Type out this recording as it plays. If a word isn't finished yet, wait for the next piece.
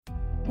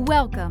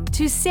Welcome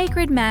to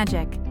Sacred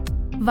Magic.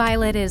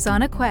 Violet is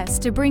on a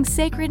quest to bring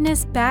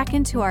sacredness back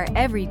into our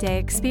everyday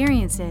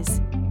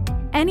experiences.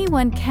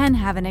 Anyone can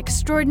have an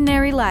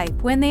extraordinary life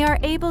when they are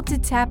able to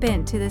tap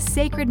into the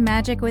sacred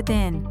magic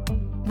within.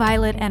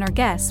 Violet and her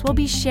guests will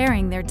be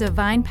sharing their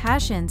divine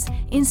passions,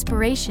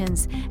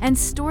 inspirations, and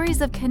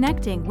stories of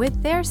connecting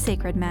with their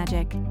sacred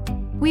magic.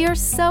 We are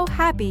so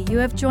happy you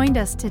have joined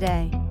us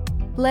today.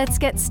 Let's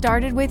get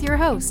started with your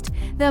host,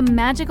 the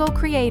magical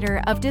creator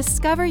of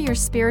Discover Your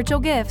Spiritual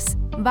Gifts,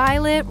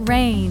 Violet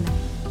Rain.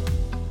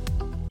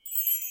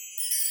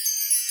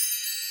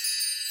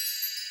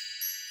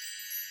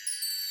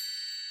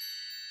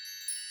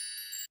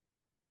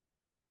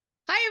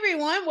 Hi,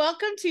 everyone.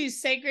 Welcome to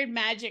Sacred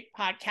Magic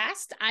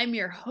Podcast. I'm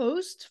your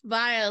host,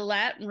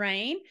 Violet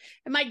Rain,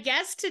 and my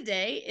guest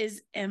today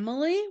is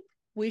Emily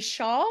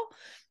Wishall,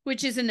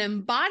 which is an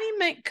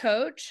embodiment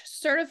coach,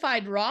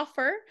 certified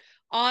Rolfer,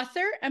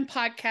 author, and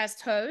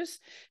podcast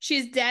host.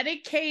 She's a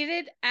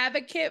dedicated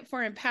advocate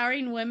for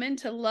empowering women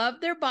to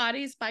love their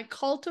bodies by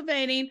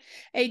cultivating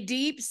a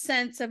deep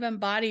sense of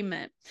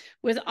embodiment.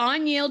 With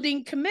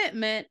unyielding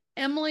commitment,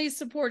 Emily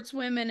supports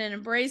women in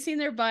embracing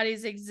their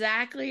bodies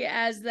exactly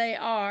as they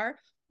are,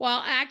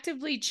 while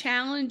actively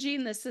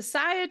challenging the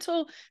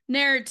societal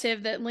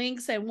narrative that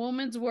links a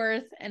woman's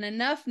worth and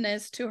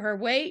enoughness to her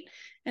weight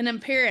and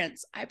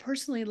appearance. I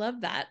personally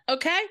love that.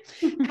 Okay.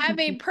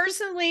 Having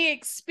personally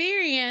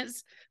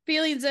experienced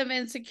feelings of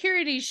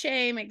insecurity,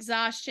 shame,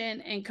 exhaustion,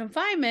 and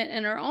confinement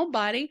in her own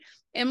body,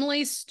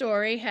 Emily's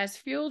story has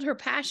fueled her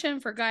passion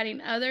for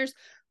guiding others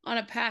on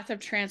a path of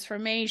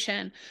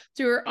transformation.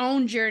 Through her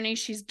own journey,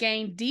 she's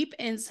gained deep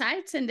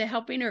insights into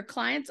helping her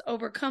clients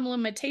overcome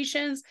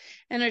limitations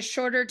in a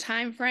shorter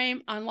time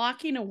frame,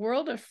 unlocking a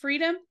world of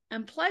freedom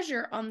and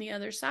pleasure on the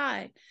other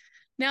side.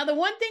 Now, the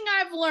one thing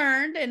I've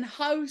learned in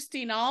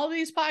hosting all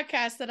these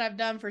podcasts that I've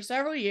done for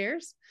several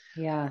years,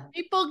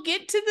 people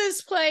get to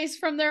this place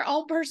from their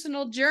own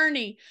personal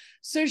journey.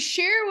 So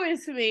share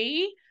with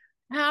me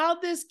how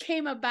this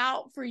came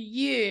about for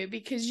you,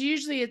 because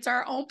usually it's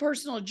our own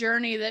personal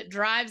journey that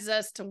drives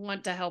us to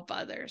want to help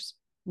others.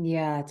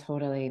 Yeah,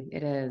 totally.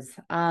 It is.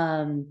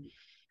 I'll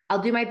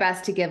do my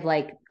best to give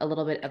like a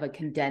little bit of a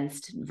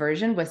condensed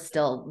version with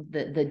still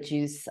the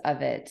juice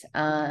of it.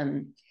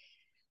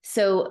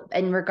 So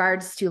in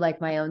regards to like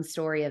my own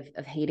story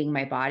of hating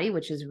my body,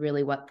 which is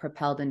really what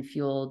propelled and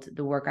fueled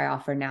the work I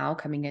offer now,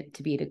 coming it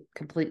to be at a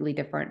completely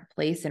different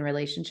place in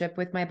relationship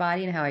with my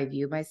body and how I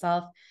view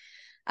myself.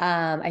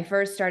 I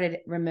first started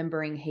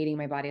remembering hating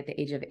my body at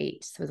the age of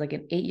 8. So I was like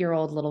an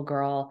 8-year-old little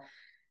girl.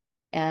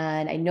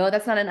 And I know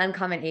that's not an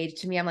uncommon age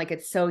to me. I'm like,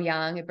 it's so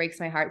young. It breaks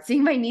my heart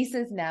seeing my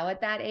nieces now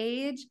at that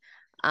age.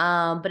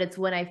 But it's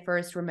when I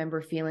first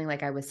remember feeling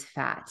like I was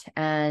fat.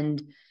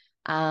 And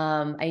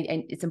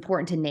it's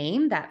important to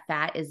name that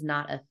fat is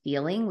not a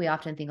feeling. We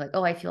often think like,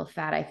 oh, I feel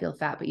fat.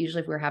 But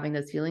usually if we're having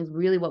those feelings,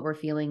 really what we're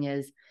feeling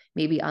is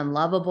maybe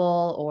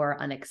unlovable or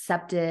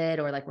unaccepted,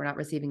 or like we're not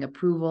receiving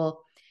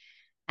approval.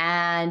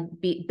 And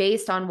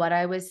based on what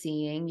I was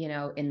seeing,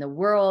 in the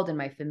world, in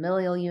my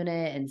familial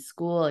unit, in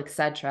school,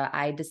 etc.,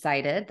 I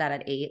decided that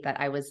at 8 that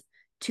I was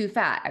too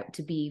fat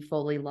to be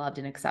fully loved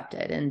and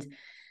accepted. And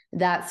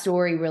that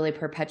story really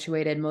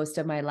perpetuated most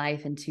of my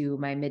life into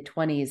my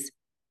mid-20s,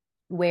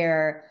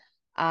 where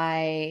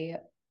I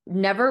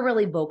never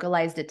really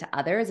vocalized it to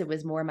others. It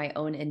was more my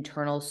own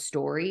internal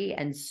story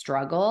and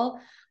struggle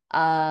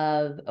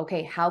of,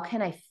 okay, how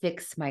can I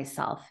fix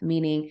myself?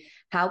 Meaning,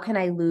 how can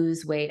I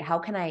lose weight? How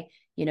can I,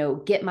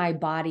 get my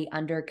body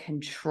under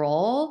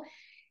control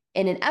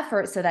in an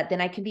effort so that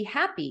then I can be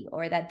happy,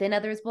 or that then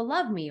others will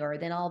love me, or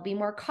then I'll be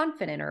more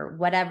confident, or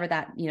whatever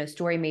that,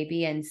 story may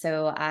be. And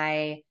so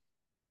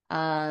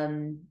so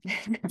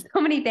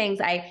many things.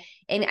 I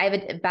have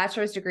a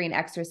bachelor's degree in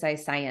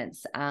exercise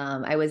science.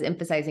 I was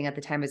emphasizing at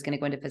the time I was going to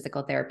go into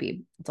physical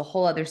therapy. It's a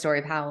whole other story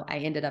of how I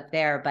ended up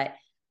there. But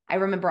I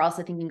remember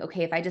also thinking,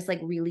 okay, if I just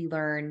like really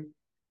learn,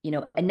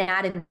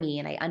 anatomy,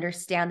 and I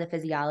understand the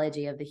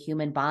physiology of the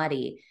human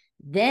body,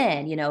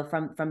 then,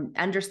 from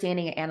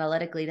understanding it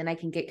analytically, then I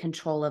can get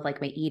control of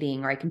like my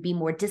eating, or I can be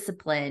more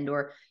disciplined,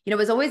 or, it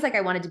was always like,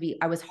 I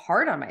was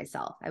hard on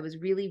myself. I was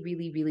really,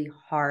 really, really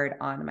hard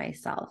on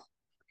myself.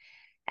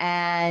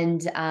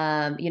 And,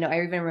 I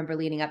even remember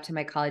leading up to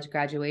my college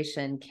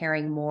graduation,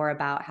 caring more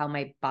about how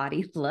my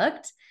body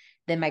looked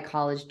than my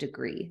college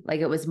degree. Like,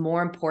 it was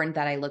more important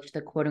that I looked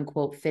the quote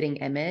unquote fitting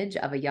image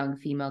of a young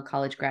female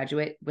college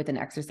graduate with an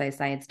exercise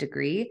science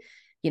degree,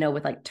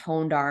 with like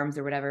toned arms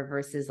or whatever,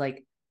 versus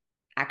like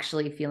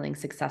actually feeling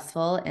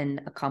successful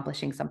and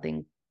accomplishing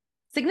something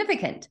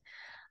significant.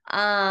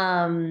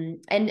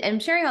 And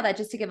sharing all that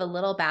just to give a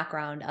little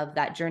background of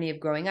that journey of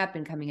growing up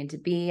and coming into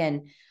be.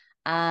 And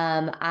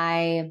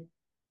I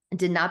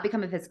did not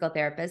become a physical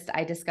therapist.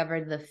 I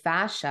discovered the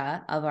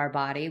fascia of our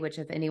body, which,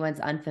 if anyone's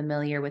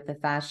unfamiliar with the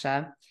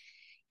fascia,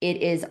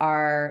 it is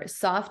our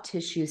soft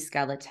tissue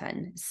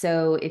skeleton.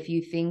 So if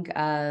you think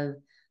of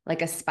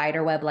like a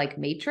spider web like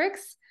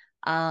matrix,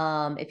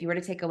 if you were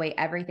to take away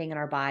everything in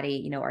our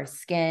body, our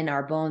skin,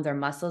 our bones, our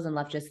muscles, and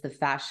left just the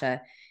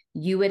fascia,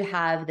 you would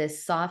have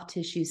this soft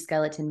tissue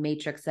skeleton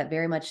matrix that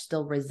very much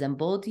still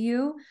resembled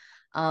you,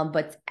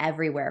 but it's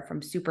everywhere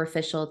from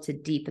superficial to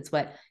deep. It's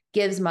what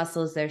gives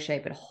muscles their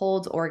shape. It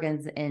holds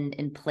organs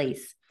in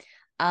place.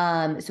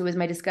 So it was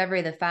my discovery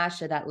of the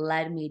fascia that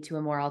led me to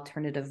a more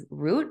alternative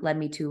route, led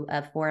me to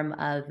a form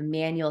of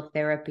manual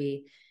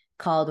therapy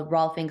called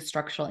Rolfing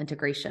structural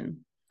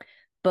integration.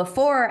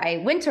 Before I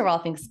went to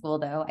Rolfing school,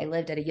 though, I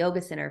lived at a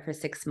yoga center for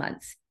 6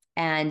 months.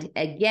 And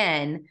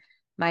again,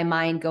 my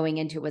mind going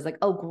into it was like,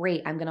 oh,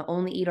 great, I'm going to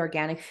only eat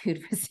organic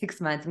food for 6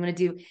 months. I'm going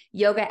to do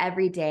yoga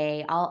every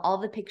day. All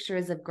the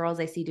pictures of girls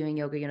I see doing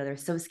yoga, they're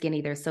so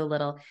skinny, they're so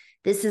little.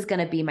 This is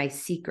going to be my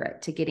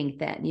secret to getting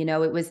thin.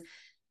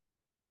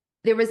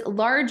 There was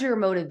larger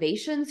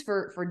motivations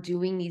for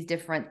doing these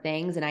different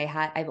things. And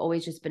I've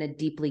always just been a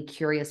deeply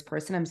curious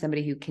person. I'm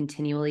somebody who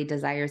continually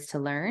desires to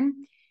learn.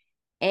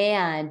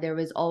 And there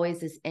was always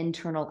this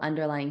internal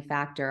underlying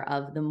factor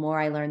of the more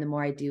I learn, the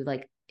more I do,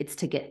 like it's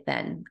to get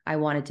thin. I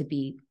wanted to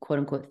be quote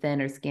unquote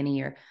thin or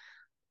skinny or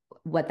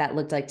what that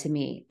looked like to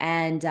me.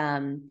 And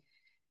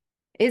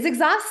it's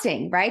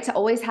exhausting, right? To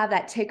always have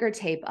that ticker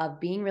tape of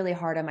being really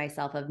hard on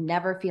myself, of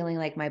never feeling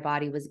like my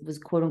body was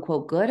quote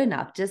unquote good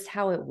enough, just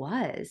how it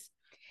was.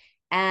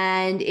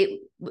 And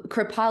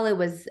Kripalu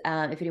was,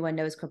 if anyone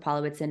knows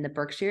Kripalu, it's in the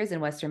Berkshires in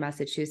Western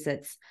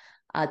Massachusetts.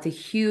 It's a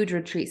huge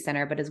retreat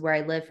center, but is where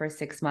I lived for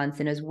 6 months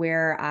and is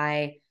where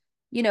I,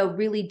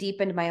 really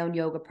deepened my own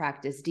yoga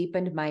practice,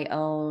 deepened my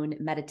own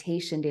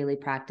meditation daily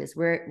practice,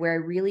 where I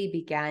really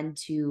began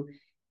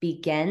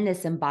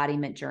this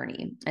embodiment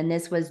journey. And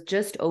this was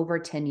just over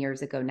 10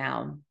 years ago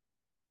now.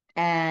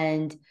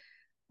 And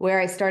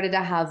where I started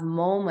to have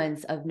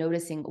moments of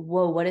noticing,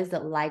 whoa, what is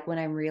it like when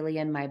I'm really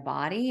in my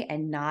body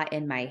and not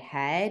in my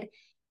head?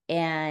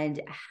 And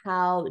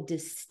how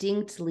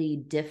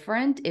distinctly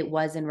different it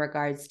was in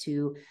regards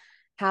to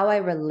how I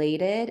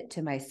related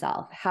to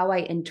myself, how I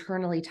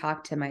internally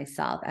talked to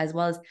myself, as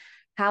well as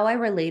how I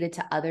related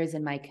to others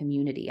in my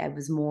community. I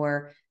was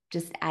more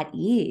just at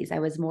ease. I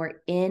was more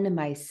in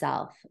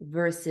myself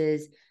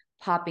versus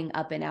popping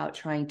up and out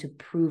trying to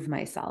prove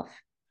myself.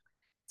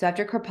 So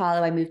after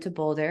Kripalu, I moved to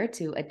Boulder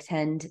to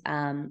attend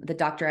the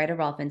Dr. Ida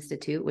Rolf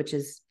Institute, which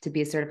is to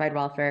be a certified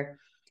Rolfer.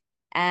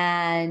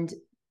 And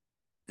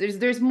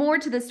there's more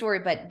to the story,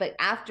 but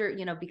after,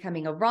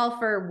 becoming a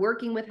Rolfer,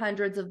 working with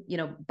hundreds of,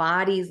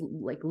 bodies,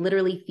 like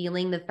literally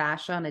feeling the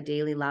fascia on a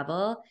daily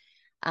level,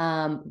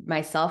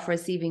 myself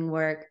receiving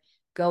work,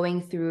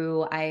 going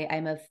through,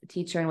 I'm a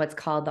teacher in what's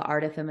called the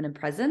Art of Feminine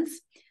Presence.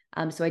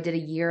 So I did a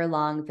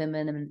year-long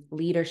feminine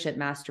leadership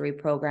mastery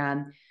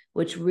program,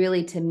 which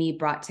really to me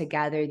brought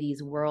together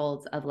these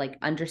worlds of like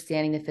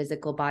understanding the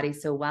physical body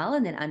so well,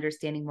 and then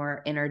understanding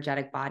more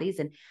energetic bodies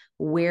and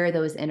where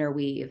those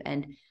interweave,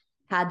 and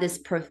had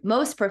this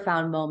most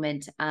profound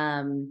moment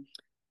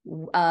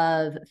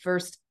of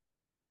first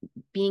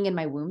being in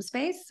my womb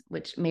space,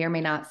 which may or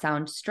may not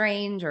sound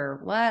strange or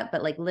what,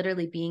 but like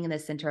literally being in the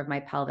center of my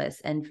pelvis.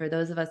 And for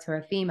those of us who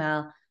are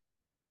female,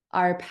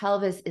 our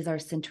pelvis is our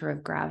center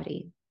of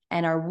gravity.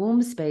 And our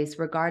womb space,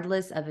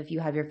 regardless of if you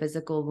have your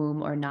physical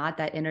womb or not,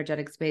 that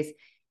energetic space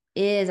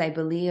is, I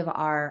believe,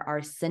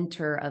 our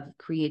center of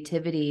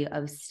creativity,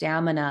 of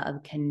stamina,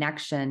 of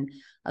connection,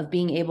 of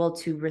being able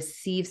to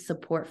receive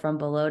support from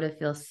below to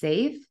feel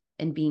safe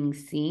and being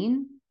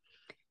seen.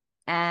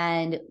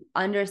 And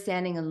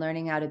understanding and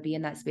learning how to be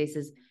in that space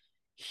is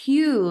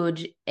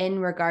huge in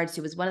regards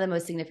to, it was one of the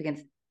most significant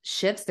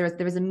shifts. There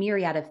was a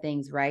myriad of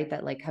things, right,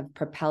 that like have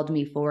propelled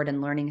me forward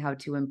in learning how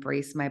to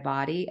embrace my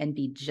body and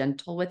be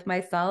gentle with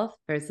myself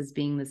versus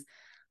being this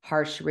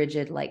harsh,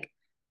 rigid, like,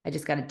 I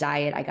just got to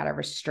diet, I got to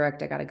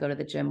restrict, I got to go to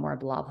the gym more,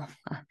 blah, blah,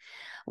 blah,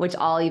 which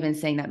all even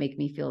saying that make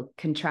me feel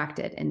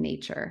contracted in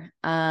nature.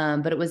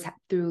 But it was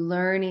through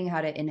learning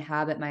how to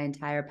inhabit my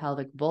entire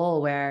pelvic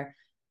bowl where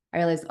I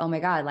realized, oh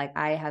my God, like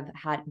I have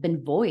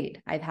been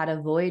void. I've had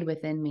a void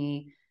within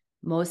me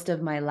most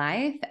of my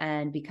life.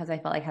 And because I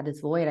felt like I had this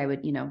void, I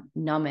would,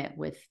 numb it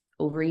with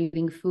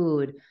overeating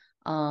food,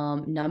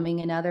 numbing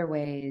in other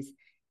ways,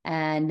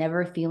 and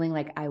never feeling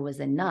like I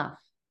was enough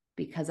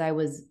because I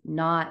was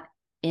not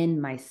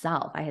in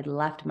myself. I had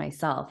left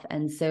myself.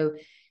 And so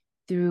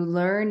through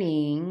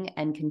learning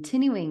and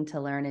continuing to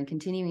learn and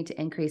continuing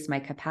to increase my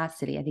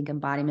capacity, I think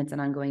embodiment's an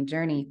ongoing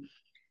journey,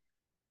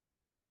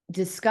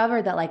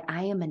 discovered that like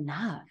I am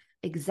enough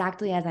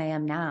exactly as I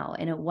am now.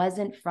 And it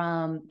wasn't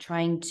from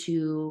trying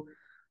to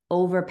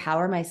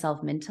overpower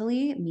myself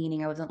mentally,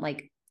 meaning I wasn't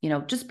like,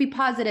 just be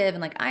positive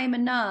and like, I am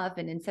enough.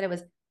 And instead it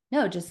was,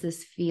 no, just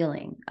this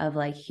feeling of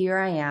like, here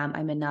I am,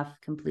 I'm enough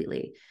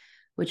completely,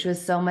 which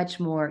was so much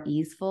more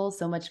easeful,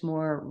 so much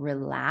more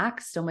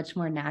relaxed, so much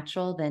more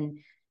natural than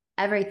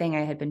everything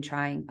I had been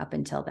trying up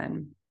until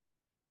then.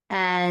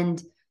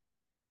 And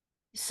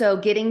so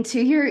getting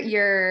to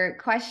your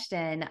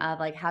question of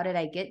like, how did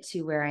I get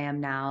to where I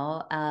am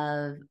now,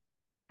 of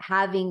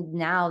having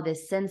now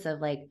this sense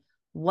of like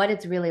what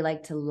it's really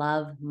like to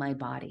love my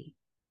body,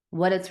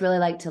 what it's really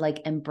like to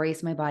like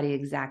embrace my body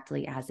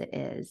exactly as it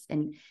is.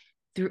 And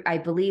I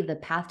believe the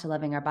path to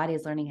loving our body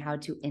is learning how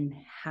to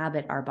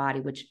inhabit our body,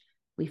 which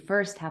we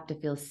first have to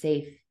feel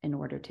safe in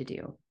order to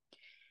do.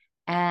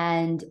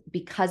 And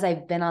because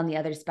I've been on the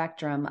other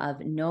spectrum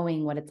of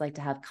knowing what it's like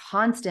to have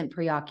constant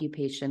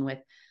preoccupation with,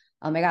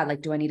 oh my God,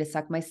 like, do I need to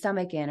suck my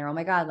stomach in? Or, oh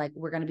my God, like,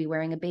 we're going to be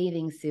wearing a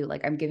bathing suit.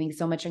 Like, I'm giving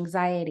so much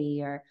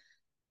anxiety. Or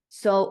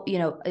so,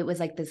 it was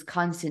like this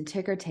constant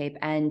ticker tape.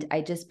 And I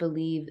just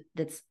believe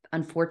that's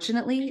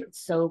unfortunately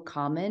so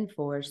common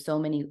for so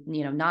many,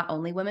 not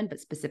only women, but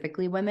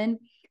specifically women.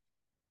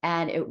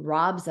 And it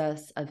robs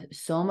us of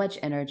so much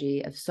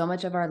energy, of so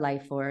much of our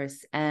life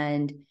force.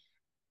 And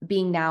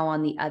being now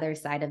on the other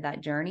side of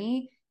that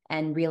journey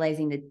and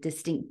realizing the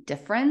distinct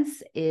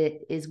difference,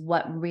 it is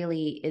what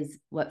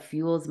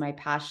fuels my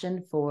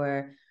passion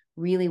for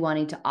really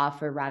wanting to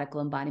offer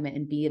radical embodiment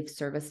and be of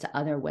service to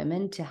other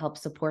women, to help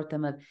support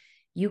them of,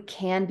 you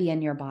can be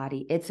in your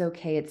body. It's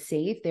okay. It's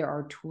safe. There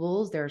are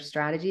tools, there are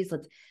strategies.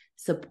 Let's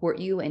support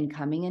you in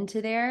coming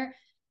into there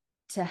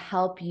to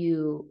help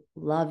you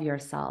love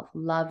yourself,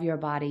 love your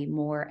body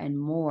more and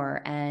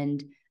more.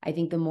 And I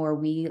think the more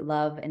we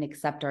love and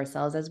accept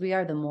ourselves as we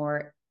are, the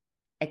more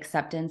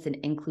acceptance and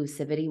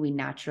inclusivity we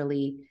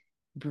naturally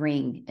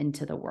bring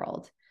into the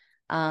world.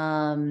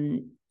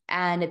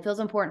 And it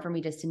feels important for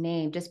me just to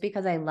name, just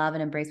because I love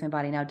and embrace my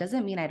body now,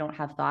 doesn't mean I don't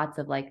have thoughts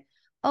of like,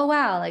 oh,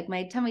 wow, like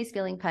my tummy's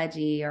feeling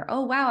pudgy, or,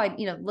 oh, wow, I,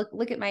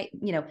 look at my,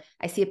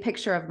 I see a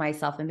picture of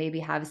myself and maybe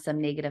have some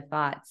negative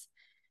thoughts.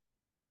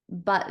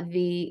 But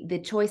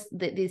the choice,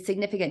 the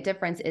significant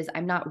difference is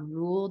I'm not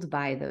ruled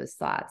by those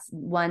thoughts.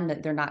 One,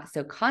 that they're not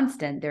so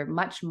constant, they're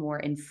much more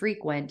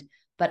infrequent,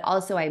 but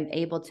also I'm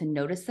able to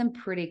notice them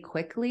pretty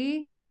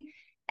quickly.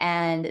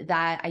 And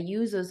that I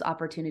use those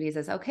opportunities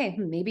as, okay,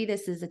 maybe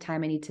this is a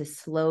time I need to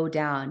slow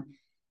down.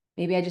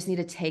 Maybe I just need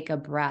to take a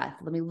breath.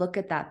 Let me look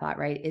at that thought,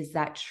 right? Is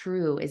that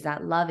true? Is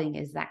that loving?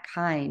 Is that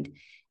kind?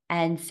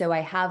 And so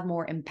I have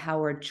more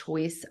empowered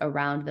choice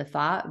around the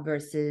thought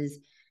versus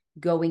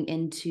going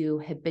into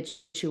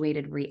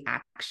habituated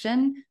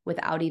reaction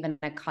without even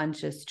a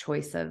conscious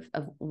choice of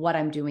what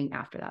I'm doing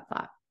after that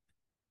thought.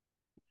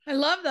 I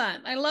love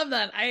that.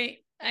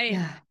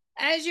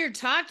 As you're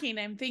talking,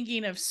 I'm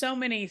thinking of so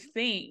many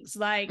things,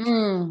 like,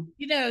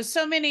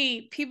 so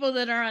many people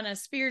that are on a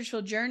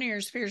spiritual journey or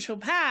spiritual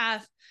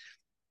path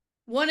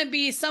want to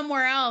be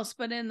somewhere else,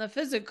 but in the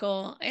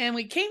physical. And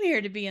we came here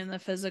to be in the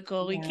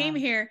physical. Yeah. We came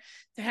here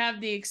to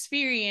have the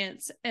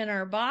experience in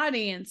our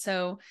body. And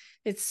so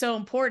it's so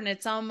important.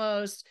 It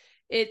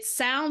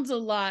sounds a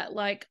lot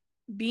like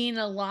being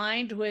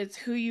aligned with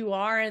who you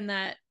are, and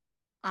that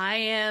I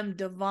am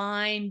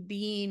divine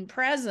being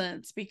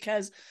presence,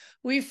 because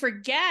we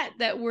forget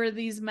that we're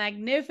these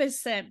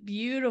magnificent,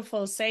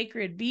 beautiful,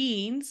 sacred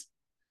beings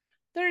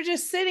that are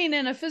just sitting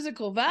in a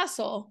physical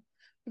vessel.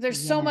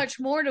 There's so much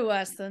more to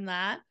us than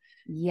that.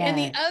 And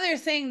the other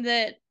thing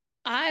that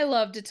I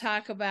love to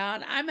talk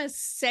about, I'm a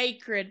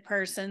sacred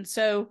person.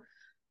 So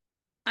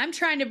I'm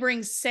trying to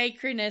bring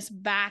sacredness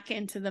back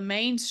into the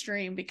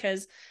mainstream,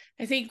 because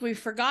I think we've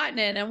forgotten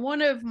it. And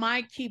one of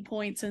my key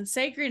points in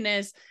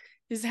sacredness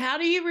is, how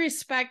do you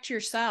respect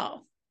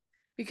yourself?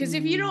 Because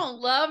if you don't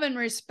love and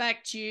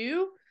respect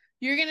you,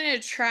 you're going to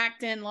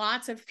attract in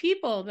lots of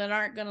people that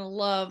aren't going to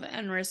love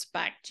and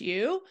respect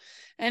you.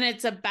 And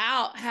it's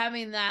about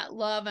having that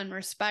love and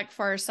respect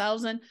for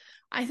ourselves. And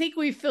I think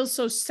we feel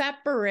so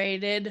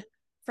separated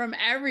from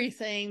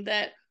everything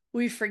that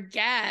we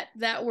forget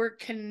that we're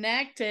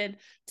connected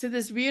to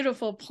this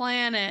beautiful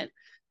planet.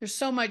 There's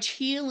so much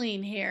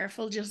healing here if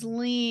we'll just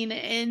lean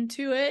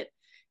into it.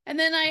 And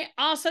then I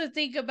also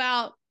think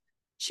about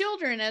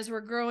children as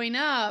we're growing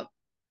up.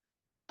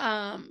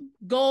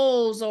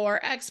 Goals or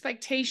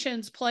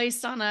expectations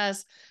placed on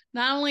us,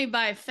 not only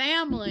by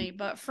family,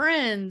 but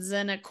friends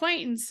and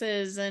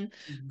acquaintances, and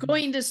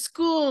going to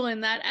school,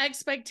 and that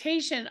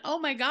expectation. Oh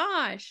my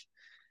gosh.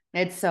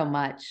 It's so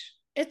much.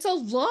 It's a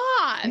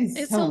lot.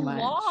 It's a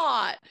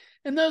lot.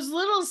 And those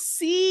little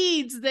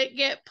seeds that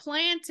get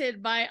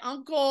planted by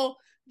Uncle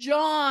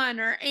John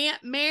or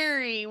Aunt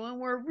Mary when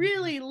we're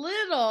really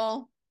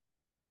little,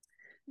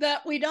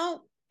 that we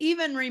don't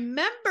even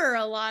remember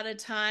a lot of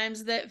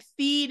times, that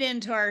feed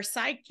into our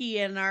psyche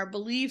and our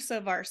beliefs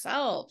of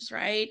ourselves,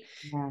 right?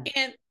 Yeah.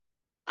 And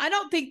I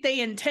don't think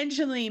they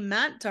intentionally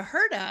meant to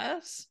hurt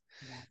us.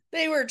 Yeah.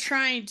 They were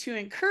trying to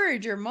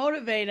encourage or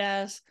motivate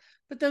us,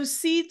 but those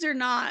seeds are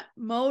not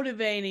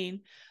motivating.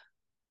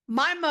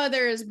 My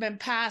mother has been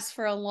passed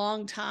for a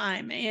long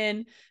time,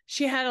 and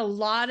she had a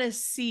lot of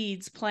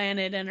seeds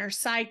planted in her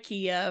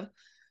psyche of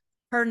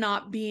her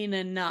not being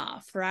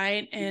enough,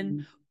 right?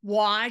 And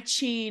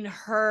watching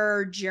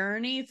her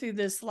journey through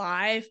this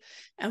life,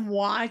 and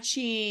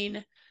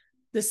watching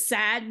the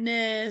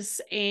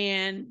sadness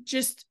and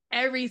just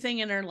everything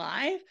in her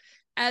life.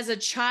 As a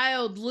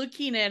child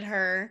looking at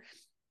her,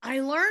 I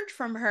learned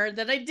from her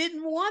that I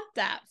didn't want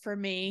that for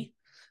me,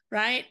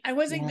 right? I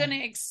wasn't going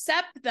to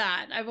accept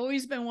that. I've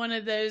always been one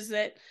of those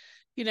that,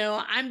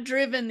 I'm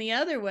driven the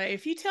other way.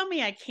 If you tell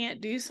me I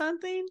can't do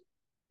something,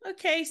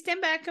 okay,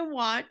 stand back and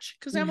watch,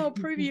 because I'm going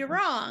to prove you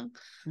wrong.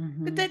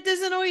 But that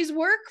doesn't always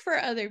work for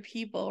other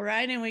people,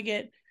 right? And we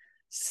get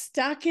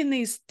stuck in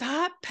these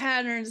thought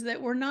patterns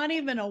that we're not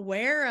even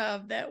aware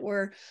of, that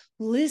we're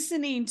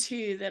listening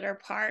to, that are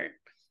part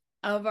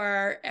of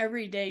our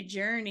everyday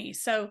journey.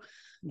 So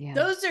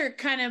those are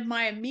kind of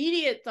my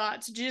immediate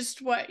thoughts,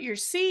 just what you're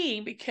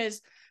seeing,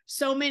 because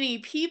so many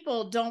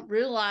people don't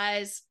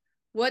realize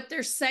what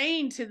they're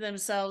saying to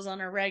themselves on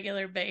a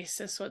regular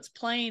basis, what's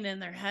playing in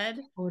their head.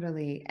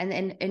 Totally.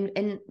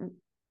 And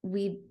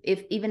we,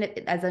 if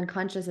as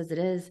unconscious as it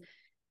is,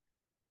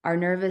 our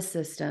nervous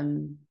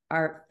system,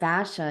 our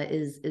fascia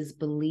is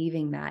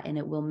believing that, and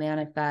it will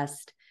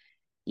manifest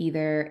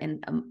either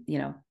in,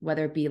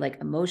 whether it be like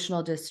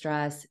emotional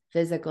distress,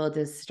 physical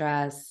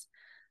distress.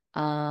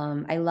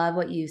 I love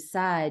what you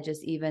said,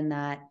 just even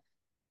that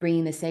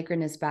bringing the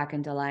sacredness back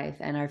into life,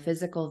 and our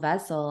physical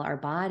vessel, our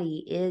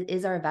body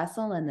is our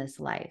vessel in this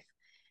life.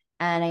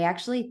 And I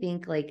actually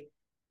think like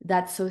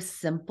that's so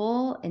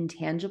simple and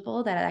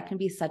tangible that can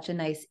be such a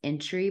nice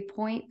entry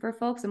point for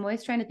folks. I'm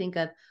always trying to think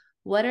of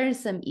what are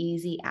some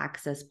easy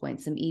access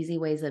points, some easy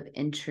ways of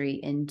entry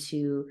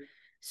into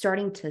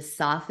starting to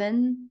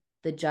soften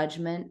the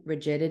judgment,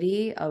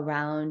 rigidity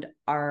around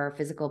our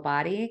physical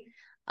body.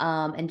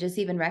 And just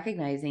even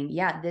recognizing,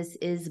 yeah, this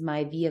is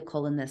my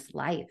vehicle in this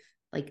life.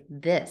 Like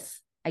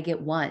this, I get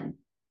one.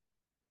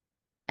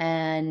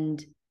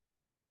 And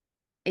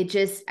it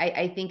just,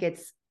 I think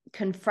it's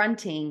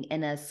confronting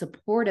in a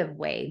supportive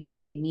way,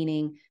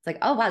 meaning it's like,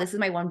 oh, wow, this is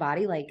my one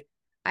body. Like,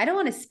 I don't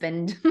want to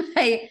spend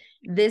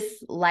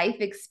this life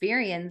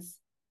experience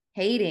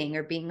hating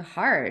or being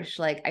harsh.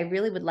 Like, I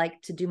really would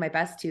like to do my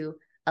best to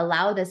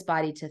allow this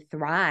body to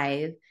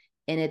thrive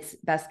in its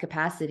best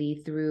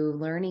capacity through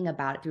learning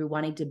about it, through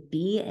wanting to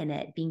be in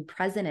it, being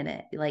present in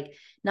it, like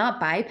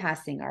not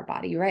bypassing our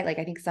body, right? Like,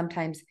 I think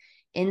sometimes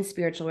in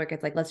spiritual work,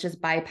 it's like, let's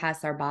just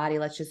bypass our body.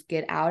 Let's just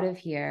get out of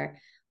here.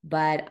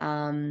 But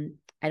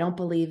I don't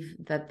believe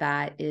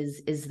that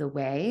is the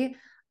way.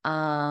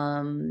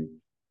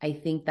 I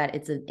think that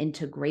it's an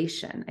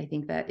integration. I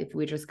think that if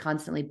we're just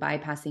constantly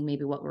bypassing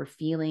maybe what we're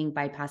feeling,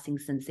 bypassing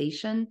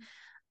sensation,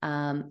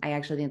 I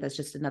actually think that's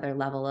just another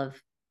level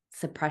of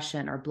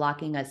suppression or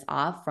blocking us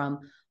off from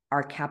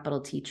our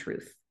capital T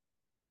truth.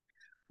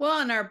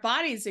 Well, and our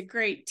body's a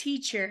great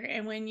teacher.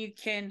 And when you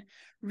can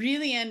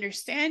really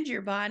understand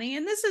your body,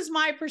 and this is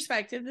my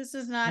perspective, this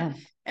is not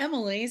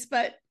Emily's,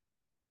 but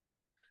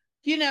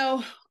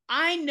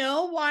I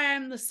know why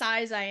I'm the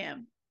size I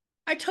am.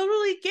 I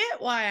totally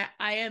get why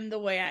I am the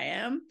way I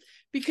am,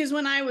 because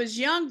when I was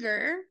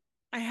younger,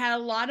 I had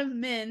a lot of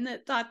men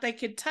that thought they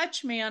could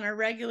touch me on a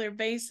regular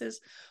basis,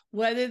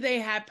 whether they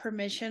had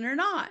permission or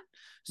not.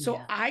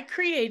 So I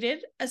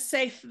created a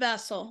safe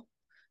vessel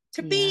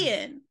to be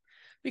in,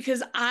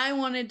 because I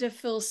wanted to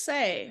feel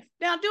safe.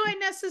 Now, do I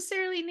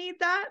necessarily need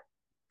that?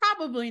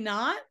 Probably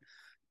not.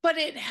 But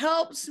it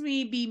helps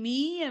me be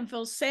me and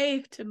feel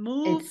safe to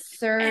move. It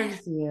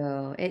serves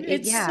you.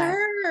 It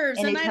serves.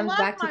 And it I comes love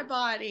back to my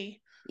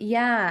body.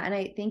 Yeah. And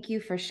I thank you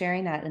for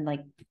sharing that. And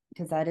like,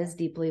 because that is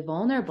deeply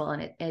vulnerable.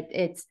 And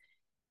it's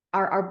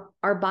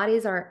our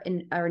bodies are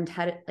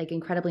like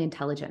incredibly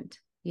intelligent,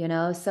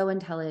 so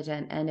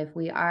intelligent. And if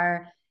we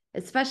are,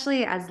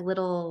 especially as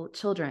little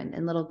children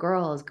and little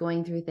girls,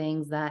 going through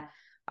things that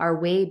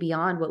are way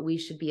beyond what we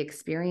should be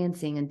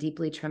experiencing and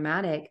deeply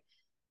traumatic,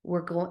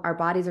 our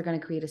bodies are going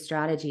to create a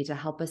strategy to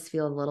help us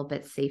feel a little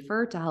bit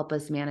safer, to help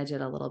us manage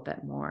it a little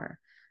bit more.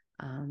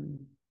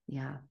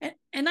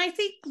 And I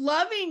think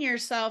loving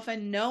yourself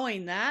and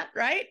knowing that,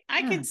 right?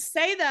 I can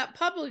say that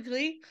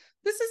publicly.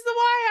 This is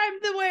why I'm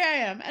the way I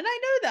am. And I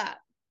know that,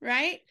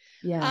 right?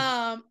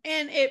 Yeah.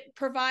 And it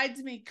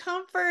provides me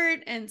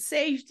comfort and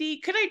safety.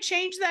 Could I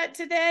change that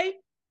today?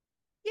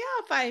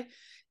 Yeah,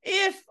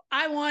 if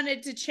I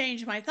wanted to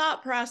change my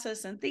thought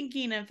process and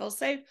thinking and feel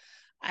safe,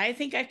 I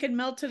think I could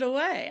melt it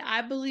away.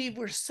 I believe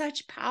we're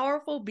such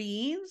powerful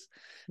beings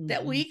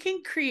that we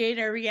can create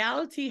a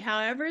reality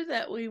however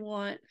that we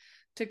want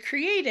to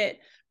create it.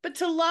 But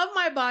to love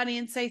my body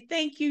and say,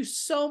 thank you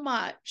so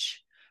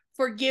much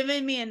for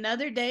giving me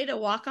another day to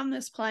walk on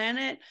this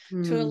planet,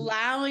 to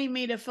allowing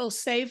me to feel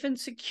safe and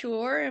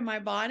secure in my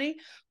body,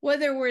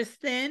 whether we're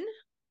thin,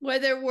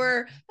 whether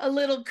we're a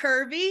little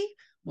curvy,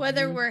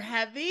 whether we're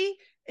heavy.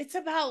 It's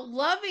about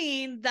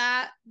loving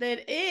that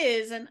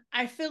is. And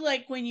I feel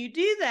like when you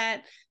do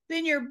that,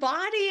 then your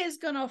body is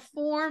going to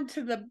form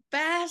to the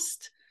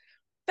best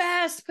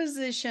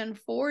position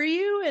for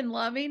you, and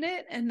loving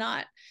it and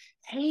not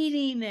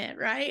hating it.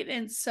 Right.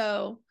 And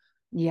so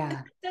it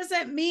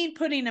doesn't mean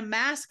putting a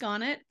mask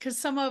on it, because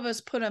some of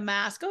us put a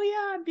mask. Oh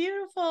yeah, I'm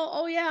beautiful.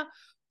 Oh yeah.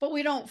 But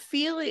we don't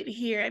feel it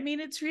here. I mean,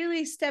 it's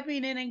really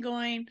stepping in and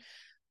going,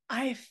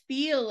 I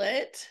feel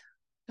it.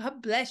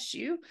 God bless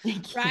you.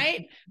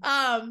 Right.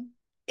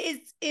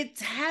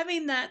 It's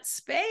having that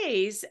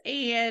space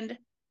and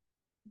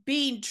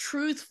being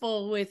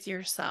truthful with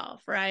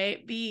yourself,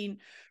 right? Being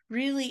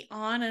really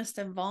honest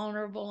and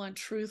vulnerable and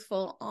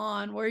truthful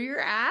on where you're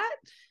at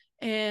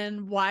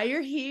and why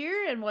you're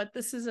here and what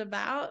this is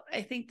about.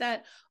 I think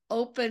that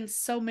opens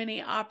so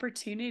many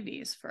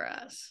opportunities for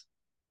us.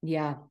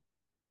 Yeah.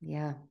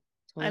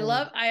 Totally.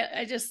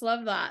 I just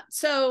love that.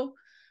 So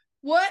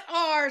what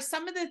are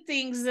some of the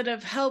things that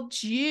have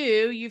helped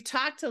you? You've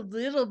talked a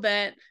little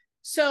bit.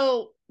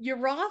 So your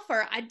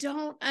Rolfer, I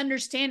don't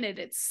understand it.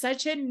 It's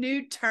such a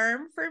new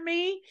term for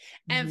me,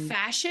 and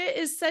fascia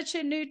is such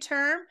a new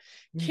term.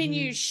 Can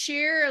you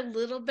share a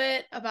little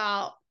bit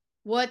about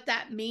what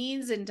that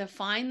means and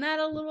define that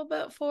a little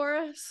bit for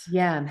us?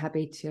 Yeah, I'm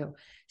happy to.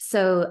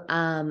 So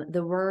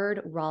the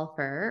word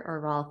Rolfer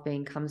or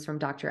Rolfing comes from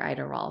Dr.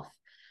 Ida Rolf.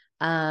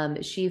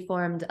 She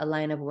formed a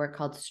line of work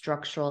called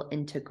structural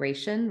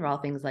integration.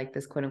 Rolfing's like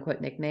this quote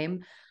unquote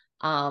nickname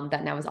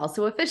that now is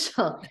also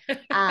official.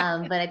 But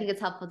I think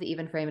it's helpful to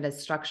even frame it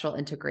as structural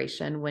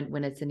integration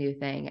when it's a new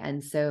thing.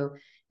 And so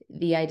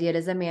the idea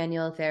is a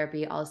manual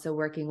therapy, also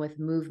working with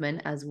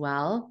movement as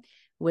well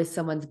with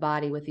someone's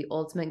body, with the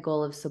ultimate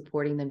goal of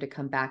supporting them to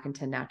come back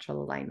into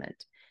natural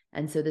alignment.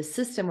 And so the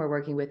system we're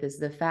working with is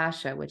the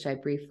fascia, which I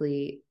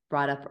briefly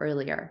brought up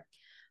earlier.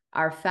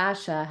 Our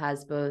fascia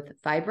has both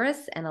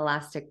fibrous and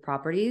elastic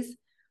properties.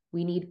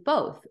 We need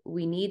both.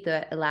 We need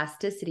the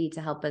elasticity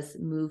to help us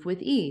move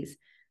with ease.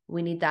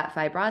 We need that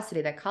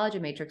fibrosity, that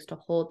collagen matrix, to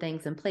hold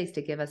things in place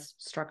to give us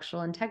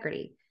structural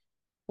integrity.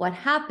 What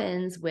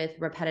happens with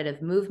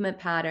repetitive movement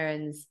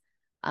patterns,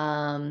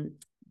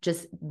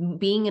 just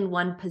being in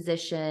one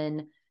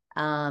position,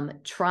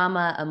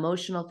 trauma,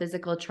 emotional,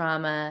 physical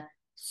trauma,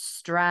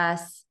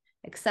 stress,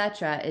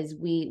 etc., is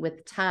we,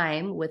 with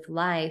time, with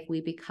life,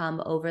 we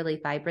become overly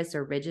fibrous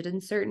or rigid in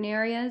certain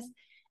areas,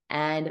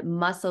 and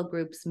muscle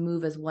groups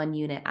move as one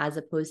unit as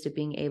opposed to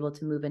being able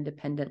to move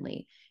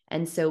independently.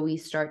 And so we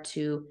start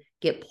to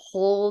get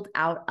pulled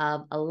out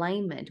of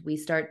alignment. We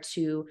start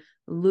to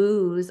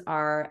lose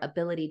our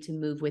ability to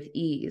move with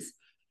ease.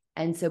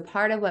 And so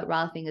part of what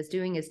Rolfing is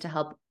doing is to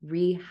help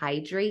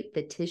rehydrate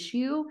the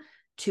tissue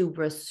to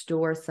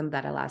restore some of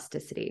that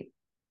elasticity.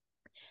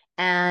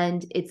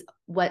 And it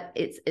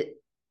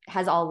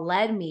has all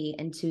led me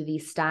into the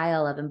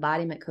style of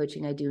embodiment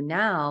coaching I do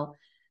now,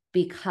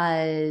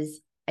 because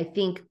I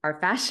think our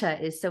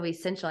fascia is so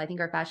essential. I think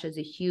our fascia is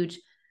a huge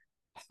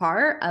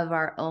part of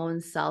our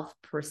own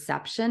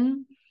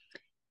self-perception.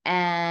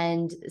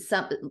 And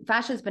some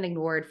fascia has been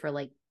ignored for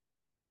like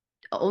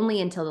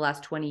only until the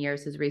last 20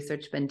 years has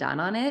research been done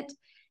on it.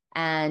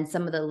 And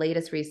some of the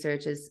latest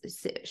research is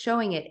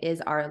showing it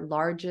is our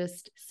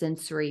largest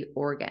sensory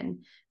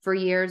organ. For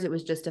years, it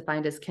was just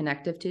defined as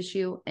connective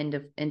tissue, end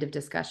of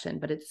discussion,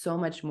 but it's so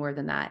much more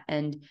than that.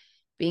 And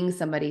being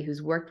somebody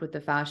who's worked with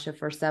the fascia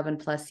for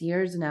 7+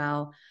 years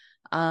now,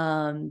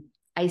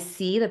 I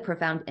see the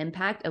profound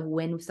impact of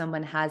when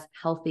someone has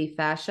healthy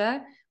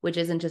fascia, which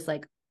isn't just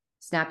like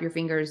snap your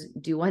fingers,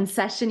 do one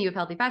session, you have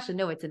healthy fascia.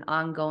 No, it's an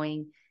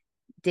ongoing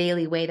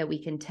daily way that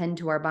we can tend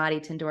to our body,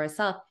 tend to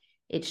ourselves.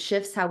 It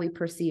shifts how we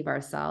perceive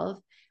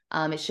ourselves.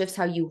 It shifts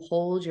how you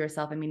hold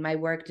yourself. I mean, my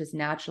work just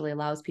naturally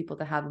allows people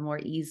to have a more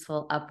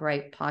easeful,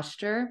 upright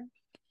posture.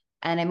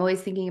 And I'm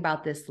always thinking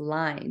about this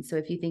line. So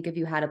if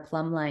you had a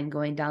plumb line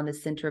going down the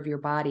center of your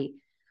body,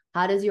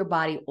 how does your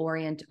body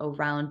orient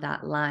around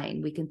that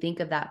line? We can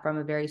think of that from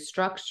a very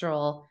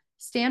structural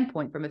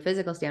standpoint, from a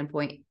physical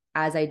standpoint,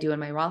 as I do in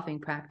my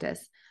Rolfing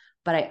practice.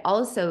 But I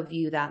also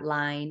view that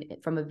line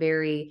from a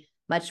very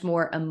much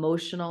more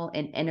emotional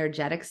and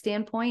energetic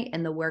standpoint,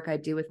 and the work I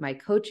do with my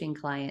coaching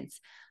clients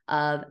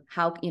of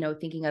how,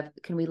 thinking of,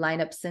 can we line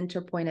up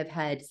center point of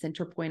head,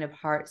 center point of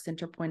heart,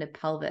 center point of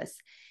pelvis,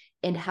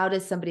 and how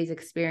does somebody's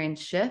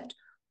experience shift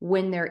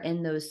when they're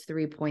in those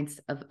 3 points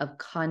of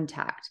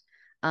contact?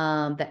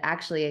 That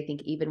actually, I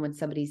think even when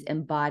somebody's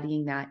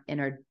embodying that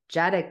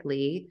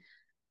energetically,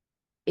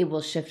 it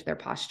will shift their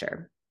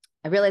posture.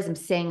 I realize I'm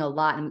saying a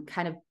lot. I'm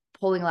kind of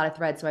pulling a lot of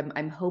threads. So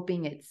I'm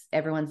hoping it's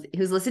everyone's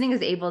who's listening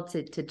is able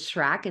to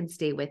track and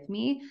stay with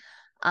me.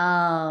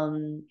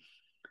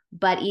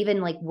 But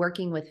even like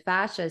working with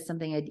fascia is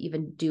something I'd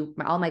even do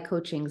all my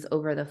coachings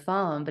over the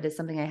phone, but it's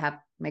something I have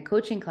my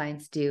coaching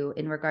clients do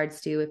in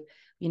regards to, if,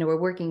 we're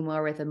working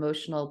more with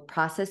emotional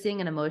processing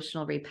and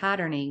emotional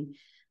repatterning.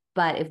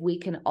 But if we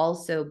can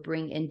also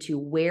bring into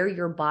where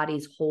your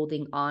body's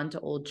holding on to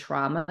old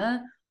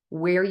trauma,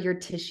 where your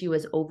tissue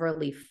is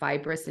overly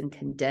fibrous and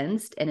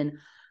condensed, and in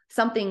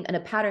a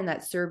pattern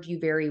that served you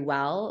very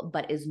well,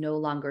 but is no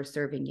longer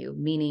serving you,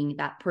 meaning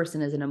that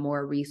person is in a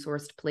more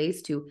resourced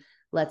place to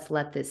let's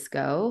let this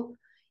go.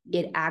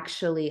 It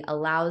actually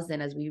allows then,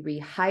 as we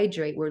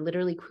rehydrate, we're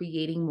literally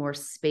creating more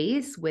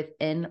space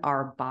within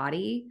our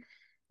body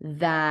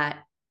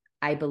that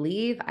I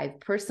believe I've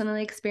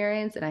personally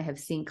experienced and I have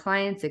seen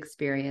clients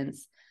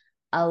experience,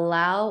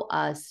 allow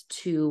us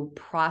to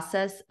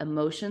process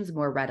emotions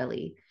more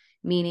readily.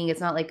 Meaning it's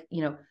not like,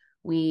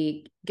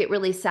 we get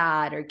really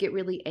sad or get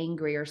really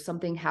angry or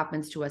something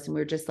happens to us and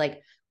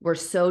we're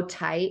so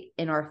tight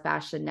in our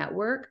fascia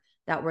network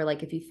that we're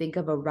like, if you think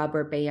of a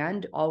rubber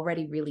band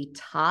already really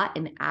taut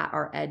and at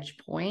our edge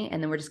point,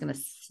 and then we're just going to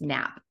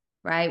snap,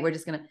 right? We're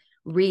just going to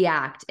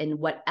react in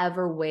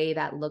whatever way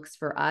that looks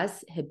for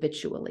us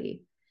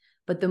habitually.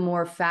 But the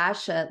more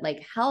fascia,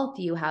 like health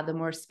you have, the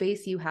more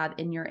space you have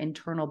in your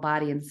internal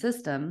body and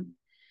system,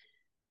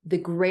 the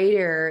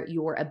greater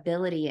your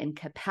ability and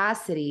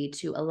capacity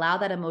to allow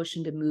that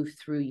emotion to move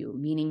through you,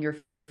 meaning you're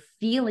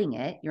feeling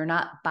it, you're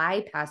not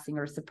bypassing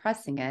or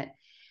suppressing it,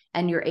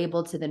 and you're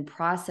able to then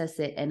process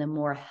it in a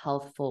more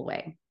healthful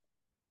way.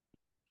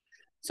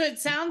 So it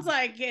sounds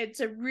like it's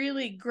a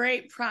really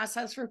great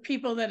process for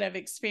people that have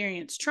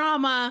experienced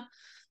trauma,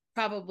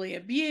 probably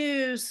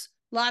abuse,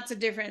 lots of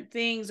different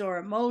things or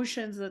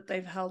emotions that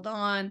they've held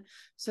on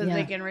so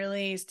they can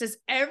release. Does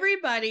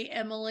everybody,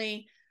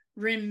 Emily,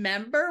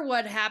 remember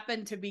what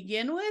happened to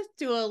begin with?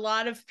 Do a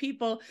lot of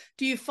people,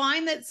 do you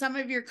find that some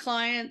of your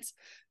clients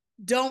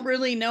don't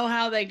really know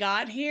how they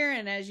got here?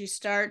 And as you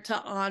start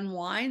to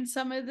unwind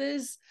some of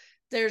this,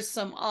 there's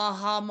some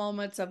aha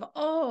moments of,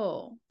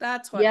 oh,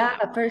 that's what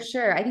happened. For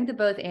sure. I think the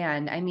both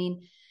and. I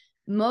mean,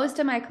 most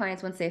of my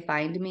clients, once they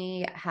find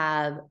me,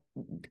 have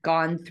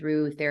gone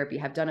through therapy,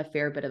 have done a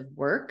fair bit of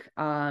work.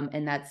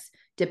 And that's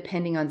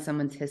depending on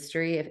someone's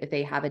history. If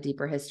they have a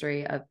deeper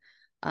history of,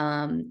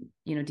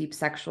 deep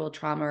sexual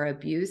trauma or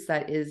abuse,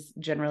 that is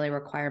generally a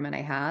requirement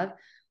I have.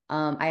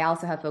 I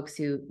also have folks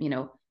who,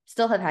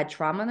 still have had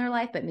trauma in their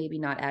life, but maybe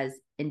not as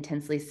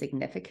intensely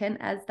significant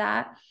as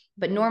that.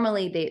 But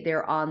normally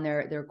they're on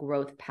their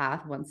growth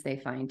path once they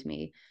find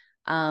me,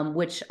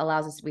 which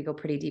allows us, we go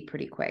pretty deep,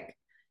 pretty quick.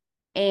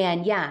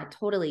 And yeah,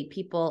 totally.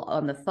 People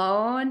on the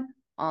phone,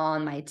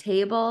 on my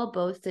table,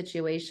 both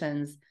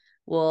situations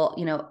will,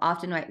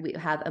 often we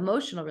have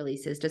emotional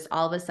releases, just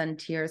all of a sudden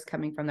tears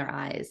coming from their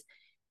eyes.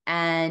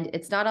 And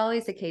it's not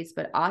always the case,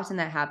 but often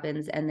that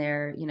happens. And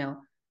they're,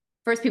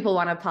 first people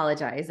want to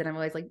apologize. And I'm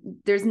always like,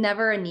 there's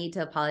never a need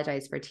to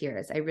apologize for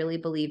tears. I really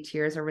believe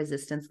tears are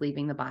resistance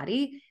leaving the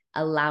body,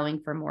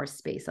 allowing for more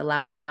space,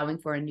 allowing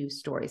for a new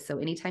story. So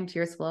anytime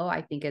tears flow,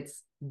 I think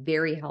it's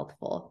very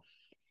healthful.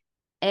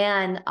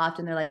 And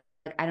often they're like,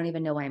 I don't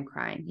even know why I'm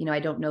crying. I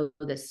don't know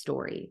this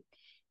story.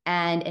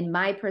 And in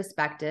my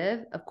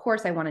perspective, of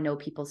course, I want to know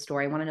people's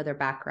story. I want to know their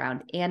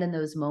background. And in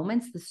those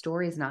moments, the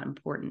story is not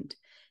important,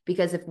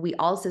 because if we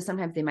also,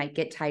 sometimes they might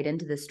get tied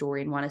into the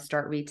story and want to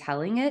start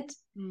retelling it.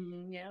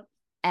 Yep.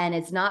 And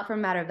it's not from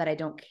a matter of that I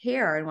don't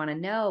care and want to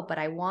know, but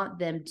I want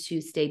them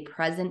to stay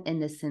present in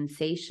the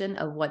sensation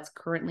of what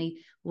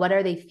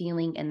are they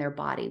feeling in their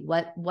body?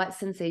 What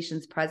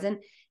sensation's present?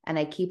 And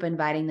I keep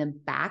inviting them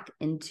back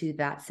into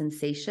that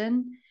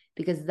sensation,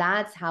 because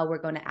that's how we're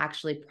going to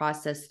actually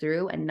process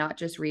through and not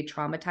just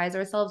re-traumatize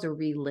ourselves or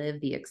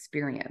relive the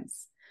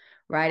experience,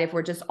 right? If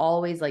we're just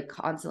always like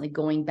constantly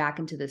going back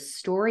into the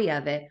story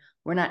of it,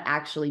 we're not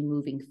actually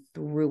moving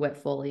through it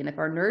fully. And if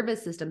our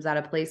nervous system's at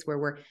a place where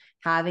we're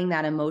having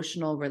that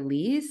emotional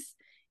release,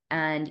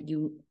 and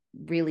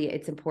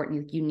it's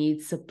important, you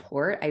need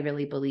support, I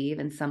really believe,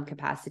 in some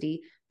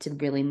capacity to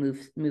really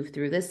move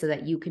through this so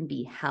that you can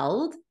be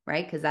held,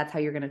 right? Because that's how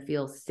you're going to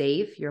feel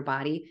safe, your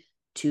body,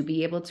 to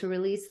be able to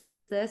release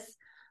this.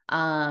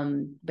 But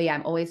yeah,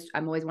 I'm always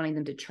wanting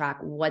them to track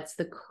what's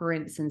the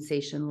current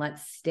sensation.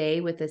 Let's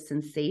stay with the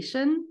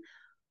sensation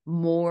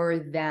more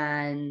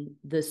than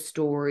the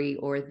story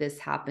or this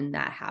happened,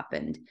 that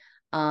happened.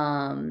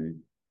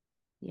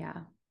 Yeah.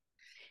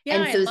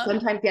 And so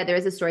sometimes, there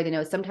is a story they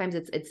know. Sometimes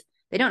it's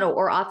they don't know,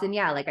 or often,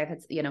 like I've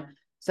had,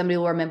 somebody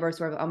will remember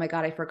sort of, oh my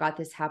God, I forgot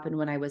this happened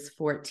when I was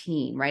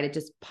 14, right? It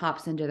just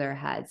pops into their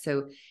head.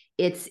 So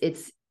it's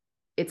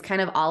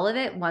kind of all of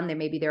it. One,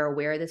 maybe they're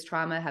aware of this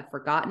trauma, have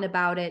forgotten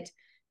about it.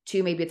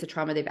 Two, maybe it's a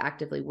trauma they've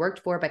actively worked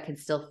for, but can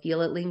still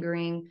feel it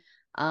lingering.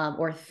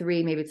 Or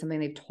three, maybe it's something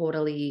they've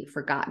totally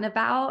forgotten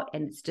about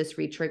and it's just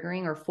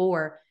re-triggering. Or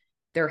four,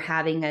 they're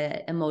having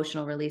an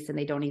emotional release and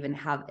they don't even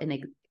have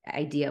an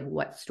idea of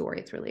what story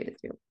it's related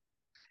to.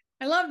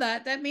 I love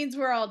that. That means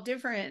we're all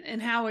different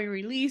and how we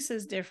release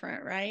is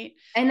different, right?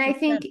 And I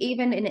think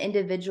even an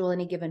individual,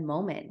 any given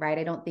moment, right?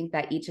 I don't think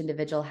that each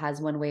individual has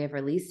one way of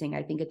releasing.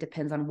 I think it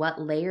depends on what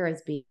layer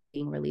is being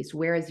released.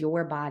 Where is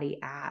your body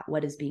at?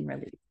 What is being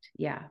released?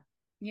 Yeah.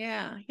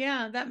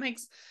 Yeah, that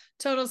makes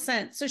total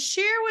sense. So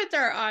share with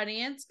our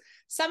audience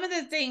some of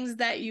the things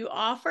that you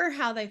offer,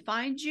 how they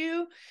find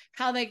you,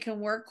 how they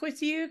can work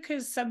with you,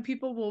 because some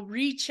people will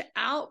reach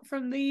out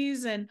from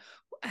these and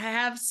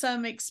have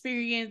some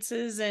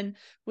experiences and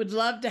would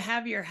love to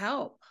have your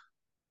help.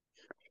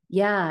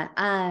 Yeah.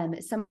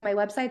 So my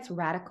website's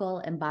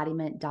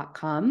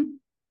radicalembodiment.com.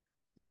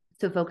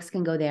 So folks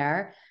can go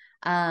there.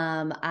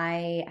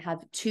 I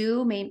have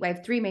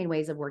three main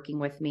ways of working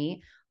with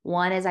me.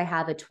 One is I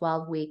have a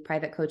 12-week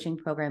private coaching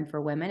program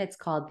for women. It's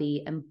called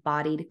the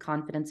Embodied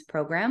Confidence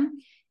Program.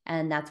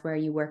 And that's where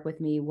you work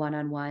with me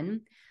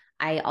one-on-one.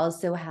 I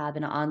also have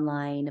an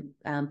online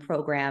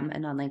program,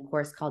 an online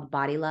course called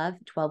Body Love,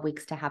 12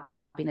 Weeks to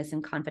Happiness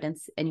and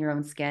Confidence in Your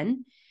Own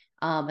Skin.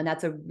 And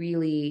that's a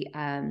really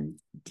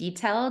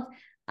detailed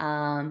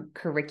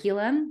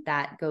curriculum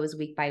that goes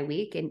week by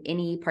week. And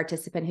any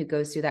participant who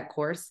goes through that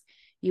course,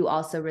 you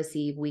also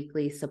receive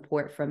weekly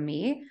support from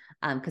me.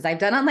 Because I've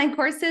done online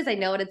courses. I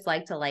know what it's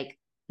like to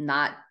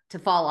not to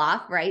fall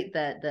off, right?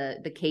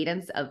 The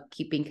cadence of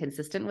keeping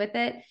consistent with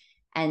it.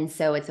 And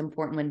so it's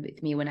important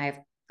when I have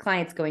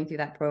clients going through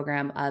that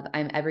program of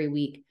I'm every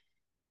week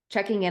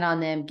checking in on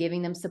them,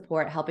 giving them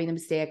support, helping them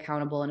stay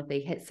accountable. And if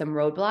they hit some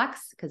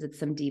roadblocks, because it's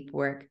some deep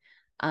work,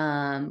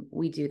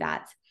 we do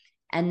that.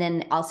 And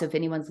then also if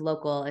anyone's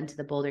local into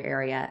the Boulder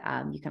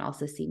area, you can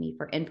also see me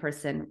for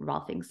in-person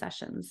Rolfing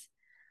sessions.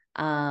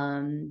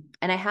 And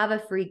I have a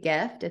free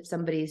gift if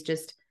somebody's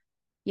just,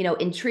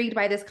 intrigued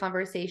by this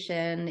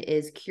conversation,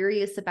 is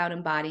curious about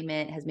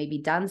embodiment, has maybe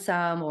done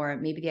some, or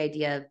maybe the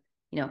idea of,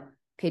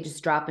 okay,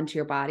 just drop into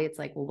your body. It's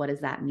like, well, what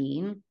does that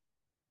mean?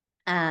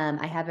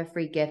 I have a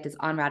free gift. It's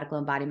on Radical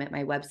Embodiment,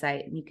 my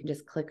website, and you can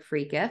just click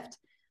free gift.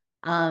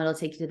 It'll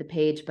take you to the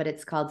page, but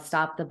it's called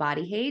Stop the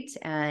Body Hate.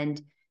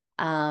 And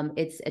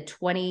it's a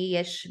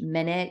 20-ish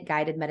minute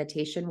guided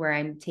meditation where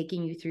I'm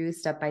taking you through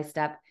step by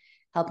step,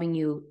 helping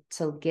you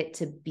to get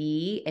to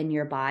be in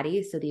your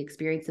body. So the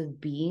experience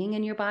of being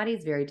in your body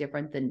is very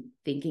different than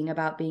thinking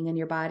about being in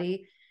your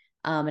body.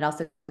 It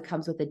also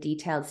comes with a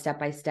detailed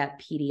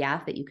step-by-step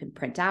PDF that you can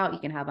print out, you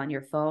can have on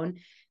your phone,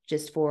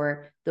 just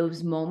for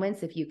those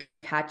moments if you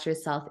catch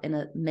yourself in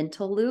a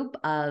mental loop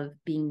of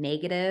being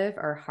negative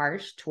or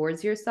harsh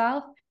towards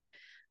yourself.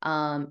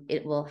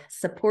 It will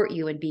support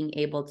you in being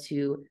able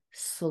to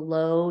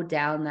slow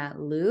down that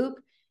loop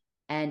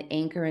and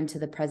anchor into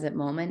the present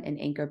moment and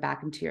anchor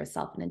back into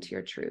yourself and into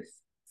your truth.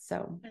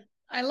 So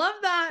I love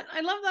that.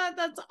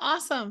 That's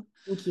awesome.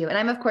 Thank you. And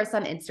I'm of course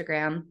on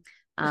Instagram,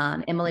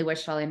 Emily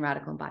Wishall and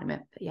Radical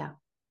Embodiment. But yeah.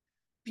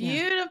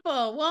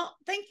 Beautiful. Well,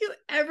 thank you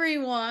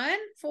everyone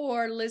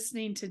for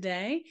listening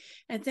today.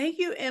 And thank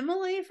you,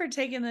 Emily, for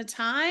taking the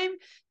time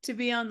to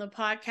be on the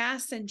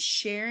podcast and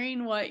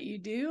sharing what you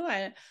do.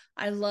 I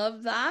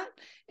love that.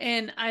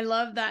 And I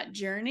love that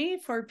journey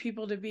for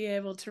people to be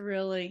able to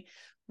really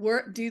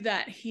do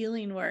that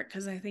healing work,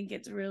 because I think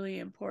it's really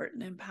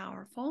important and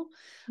powerful.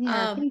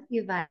 Yeah. Thank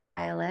you,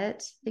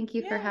 Violet. Thank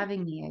you for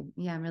having me.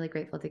 Yeah, I'm really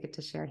grateful to get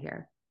to share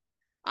here.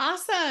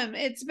 Awesome.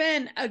 It's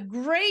been a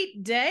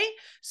great day.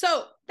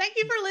 So thank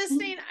you for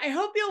listening. I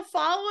hope you'll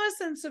follow us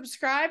and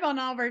subscribe on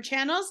all of our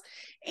channels,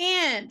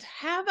 and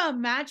have a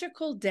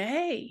magical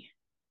day.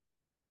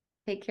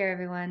 Take care,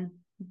 everyone.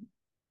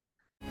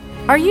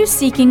 Are you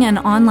seeking an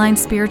online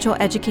spiritual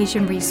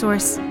education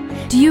resource?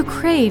 Do you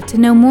crave to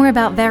know more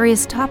about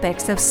various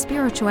topics of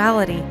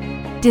spirituality?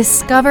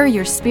 Discover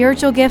Your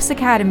Spiritual Gifts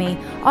Academy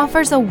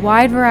offers a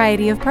wide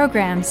variety of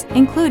programs,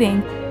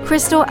 including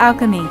Crystal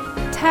Alchemy,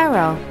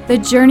 Tarot, The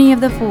Journey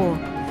of the Fool,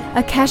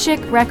 Akashic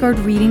Record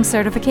Reading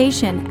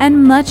Certification,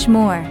 and much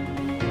more.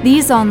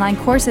 These online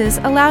courses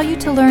allow you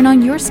to learn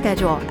on your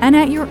schedule and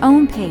at your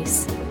own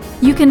pace.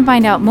 You can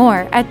find out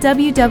more at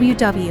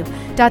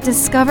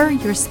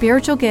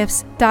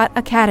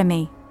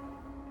www.discoveryourspiritualgifts.academy.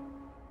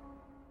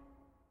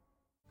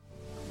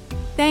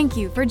 Thank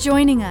you for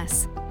joining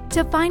us.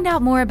 To find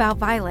out more about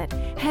Violet,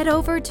 head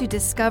over to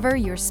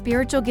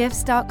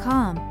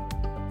discoveryourspiritualgifts.com.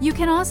 You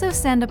can also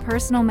send a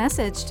personal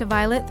message to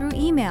Violet through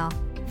email,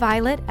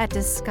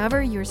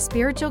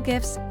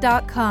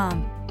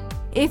 violet@discoveryourspiritualgifts.com.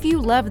 If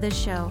you love this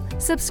show,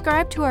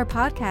 subscribe to our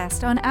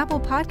podcast on Apple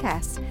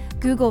Podcasts,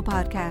 Google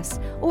Podcasts,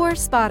 or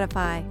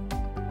Spotify.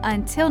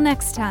 Until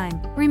next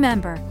time,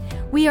 remember,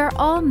 we are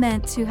all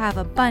meant to have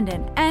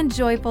abundant and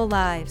joyful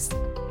lives.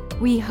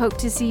 We hope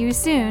to see you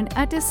soon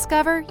at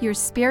Discover Your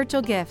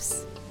Spiritual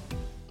Gifts.